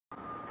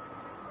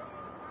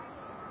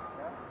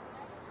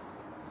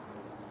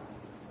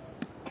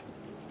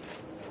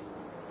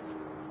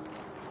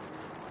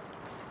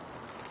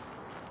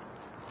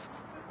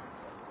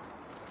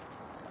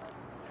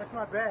That's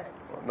my bag.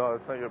 No,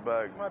 that's not your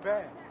bag. That's my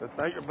bag. That's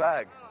not your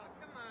bag.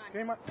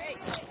 Give me my...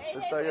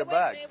 That's not your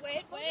bag.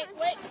 Wait.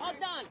 Hold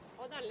on.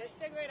 Let's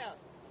figure it out.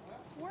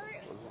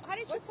 How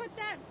did you put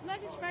that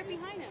luggage right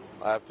behind him?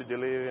 I have to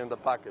deliver in the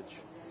package.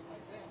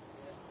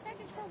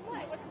 Package for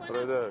what? What's going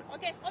Right on? there.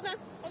 Okay, hold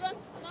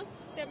on.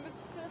 Step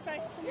to the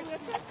side. You're good,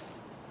 sir?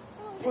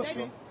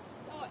 Pussy.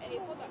 Oh, hey,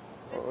 hold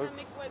on. Let's not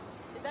make what...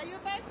 Is that your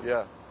bag?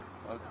 Yeah.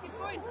 Keep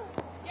going.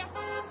 Yeah,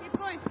 keep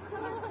going.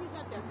 He's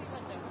not there.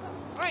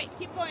 All right,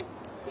 keep going.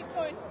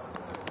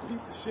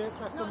 Piece of shit.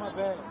 Try to steal my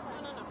bag.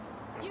 No.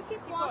 You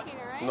keep walking,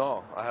 all right?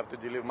 No, I have to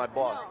deliver my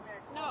boss.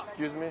 No.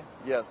 Excuse me?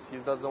 Yes, he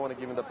doesn't want to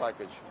give me the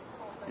package.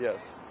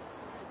 Yes.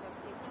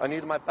 I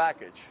need my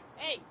package.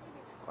 Hey,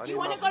 I do you need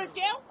want to my- go to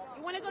jail?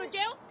 You want to go to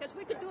jail? Because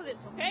we could do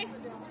this, okay?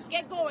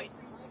 Get going.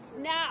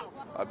 Now.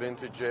 I've been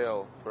to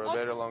jail for a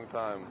very long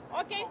time.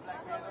 Okay?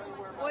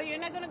 Well, you're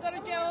not going to go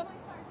to jail.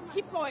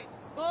 Keep going.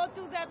 Go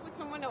do that with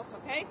someone else,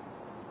 okay?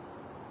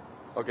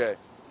 Okay.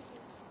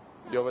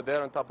 You over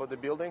there on top of the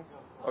building?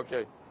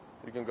 Okay,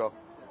 you can go.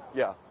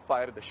 Yeah,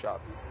 fire the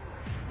shot.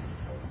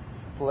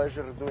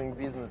 Pleasure doing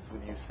business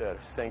with you, sir.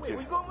 Thank Wait, you.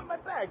 where you going with my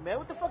bag, man?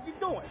 What the fuck you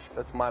doing?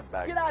 That's my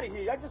bag. Get out of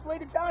here. I just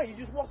laid it down. You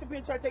just walked up here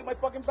and tried to take my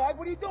fucking bag.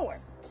 What are you doing?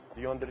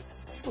 Do you understand?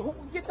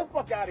 Get the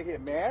fuck out of here,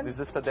 man. Is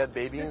this the dead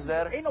baby in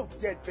there? Ain't no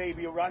dead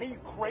baby around here. You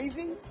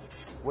crazy?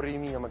 What do you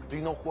mean? Do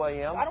you know who I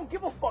am? I don't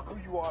give a fuck who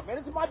you are, man.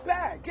 This is my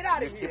bag. Get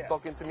out You of here. keep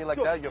talking to me like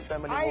Look, that, your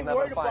family I will ain't never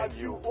worried find about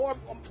you. Or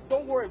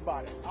don't worry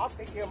about it. I'll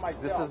take care of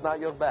myself. This is not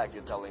your bag,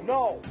 you're telling me.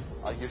 No.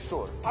 Are you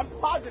sure? I'm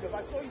positive.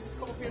 I saw you just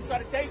come up here and try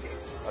to take it.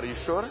 Are you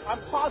sure? I'm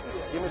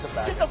positive. Give me the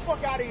bag. Get the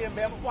fuck out of here,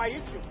 man, before I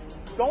hit you.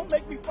 Don't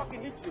make me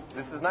fucking hit you.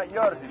 This is not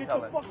yours, you're Get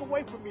telling the fuck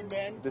away from me,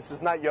 man. This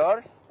is not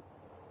yours?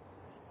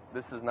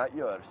 This is not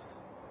yours.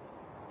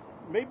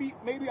 Maybe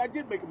I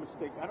did make a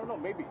mistake. I don't know.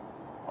 Maybe.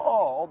 Oh,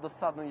 all of a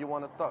sudden you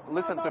want to talk.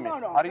 Listen No, to me.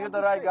 no. Are you I'm the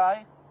just right saying.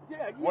 guy?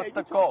 Yeah. What's you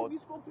the told- code? You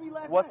spoke to me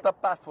last What's night. the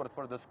password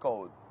for this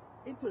code?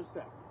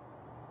 Intersect.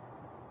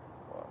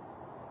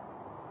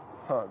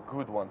 Huh,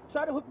 good one.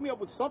 Try to hook me up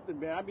with something,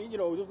 man. I mean,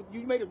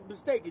 you made a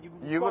mistake and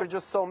You were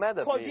just so mad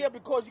at me. Yeah,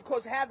 because you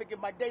caused havoc in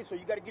my day, so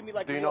you got to give me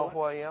like. Do you know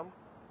who I am?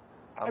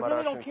 I I'm a really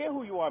Russian. don't care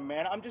who you are,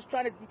 man. I'm just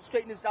trying to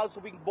straighten this out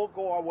so we can both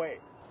go our way.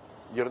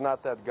 You're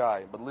not that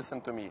guy, but listen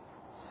to me.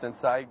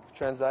 Since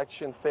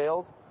transaction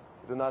failed,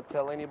 do not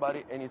tell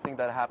anybody anything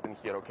that happened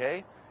here,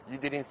 okay? You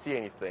didn't see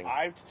anything.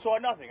 I saw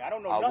nothing. I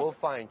don't know I nothing. will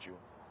find you.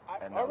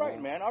 All right,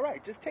 man. All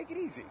right. Just take it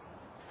easy.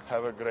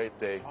 Have a great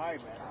day. All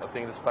right, man. I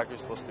think this package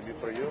is supposed to be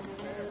for you.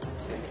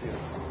 Thank you.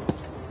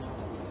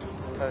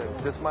 Hey,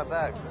 this is my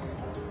bag.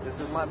 This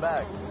is my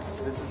bag.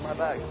 This is my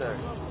bag, sir.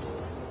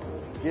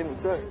 Give me,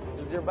 sir.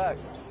 This is your bag.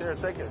 Here,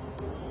 take it.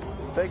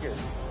 Take it.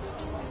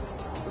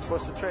 We're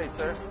supposed to trade,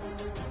 sir.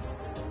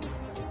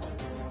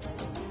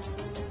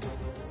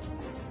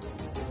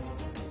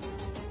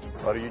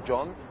 Are you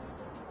John?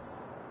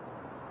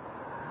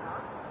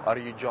 Are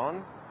you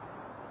John?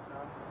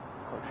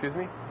 Excuse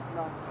me?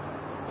 No.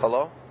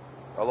 Hello?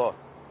 Алло.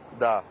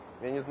 Да.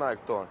 Я не знаю,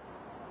 кто.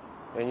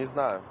 Я не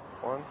знаю.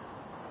 Он?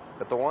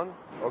 Это он?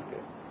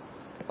 Okay.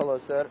 Hello,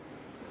 sir.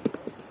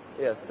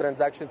 Yes,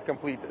 transaction's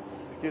completed.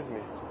 Excuse me.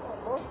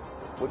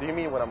 What do you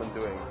mean what I'm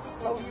doing?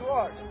 Know who you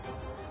are.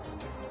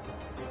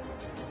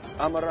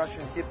 I'm a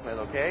Russian hitman,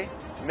 okay?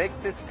 Make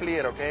this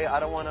clear, okay? I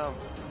don't want to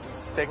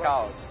take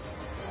out.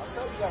 I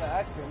tell you got an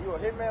accent. You a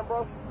hitman,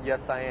 bro?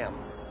 Yes, I am.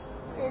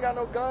 You ain't got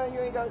no gun.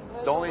 You ain't got.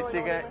 The only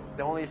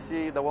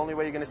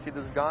way you're gonna see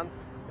this gun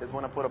is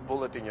when I put a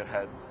bullet in your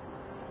head.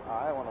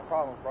 I ain't want no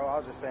problems, bro. I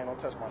was just saying, don't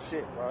touch my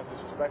shit, bro. It's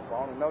disrespectful.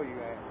 I don't know you,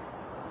 man.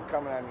 You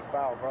coming at me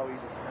foul, bro. You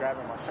just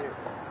grabbing my shit.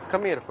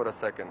 Come here for a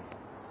second.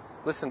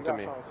 Listen You to got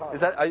me. something to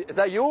talk Is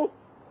that you?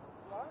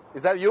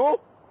 Is that you?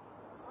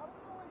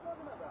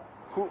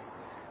 Who?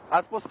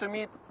 I'm supposed to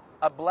meet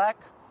a black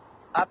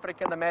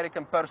African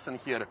American person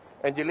here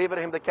and deliver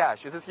him the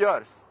cash. Is this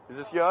yours? Is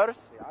this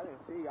yours? Yeah,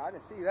 I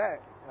didn't see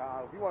that.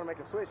 If you want to make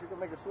a switch, we can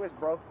make a switch,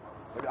 bro.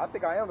 But I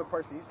think I am the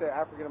person. You said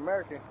African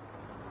American.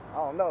 I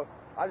don't know.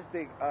 I just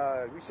think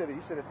you should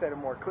have said it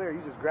more clear.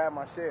 You just grabbed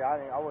my shit.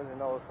 I wasn't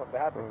know what was supposed to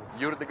happen.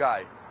 You're the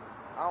guy.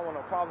 I don't want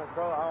no problems,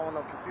 bro. I don't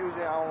want no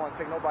confusion. I don't want to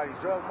take nobody's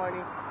drug money.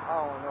 I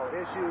don't want no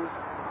issues.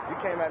 You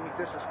came at me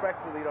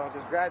disrespectfully, though, and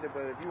just grabbed it.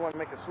 But if you want to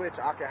make a switch,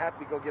 I can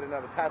happily go get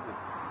another tablet.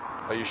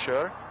 Are you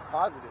sure?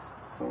 Positive.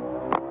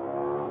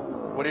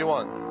 What do you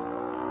want?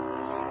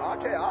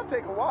 Okay, I'll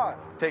take a wad.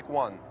 Take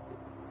one.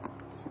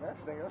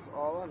 That's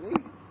all I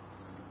need.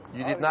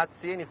 You did not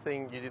see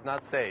anything. You did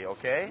not say,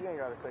 okay? You ain't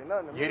got to say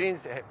nothing to me. You didn't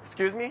say,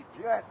 excuse me?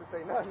 You have to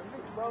say nothing to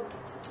me, bro.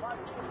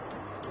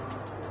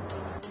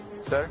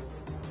 Sir,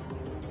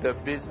 the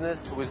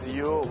business with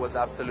you was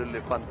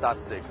absolutely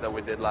fantastic that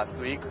we did last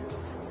week.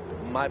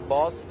 My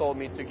boss told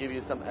me to give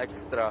you some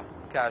extra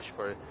cash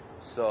for it.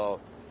 So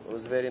it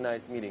was very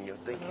nice meeting you.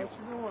 Thank you. What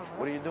you doing, man?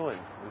 What are you doing?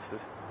 This is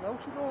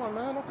What you doing,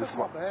 man? Don't This touch is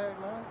my my- bag,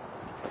 man.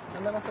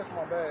 Man, don't touch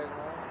my bag, man.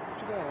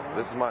 What you doing, man?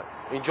 this is my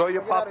enjoy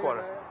your Get out of here, popcorn.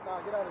 man.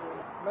 Nah, get out of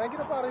here. Man, get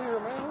up out of here,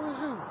 man. Who is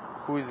you?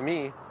 Who is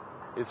me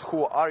is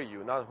who are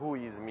you, not who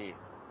is me.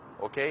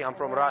 Okay? I'm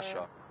from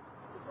Russia.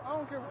 I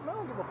don't care. I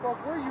don't give a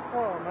fuck where you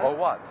from, man. Or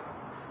what?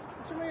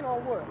 What you mean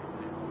on what?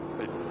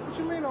 What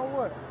you mean on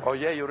what? Oh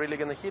yeah, you're really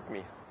gonna hit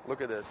me.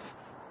 Look at this.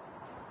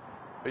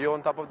 Are you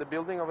on top of the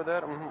building over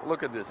there?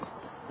 Look at this.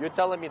 You're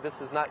telling me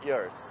this is not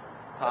yours, Is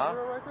huh? that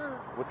real right there?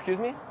 Excuse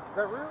me? Is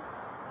that real?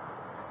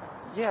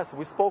 Yes,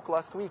 we spoke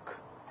last week.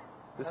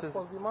 This That's is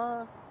supposed to be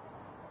mine?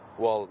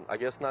 well, I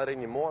guess not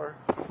anymore.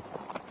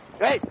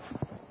 Hey!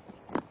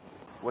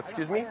 What?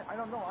 Excuse me? I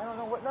don't know. I don't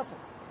know what nothing.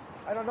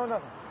 I don't know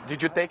nothing.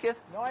 Did you take it?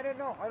 No, I didn't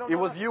know. I don't It know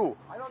was nothing. you.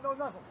 I don't know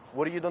nothing.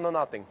 What do you don't know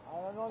nothing? I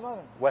don't know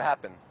nothing. What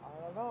happened?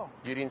 I don't know.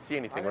 You didn't see I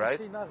anything, didn't right?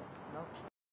 see nothing. No.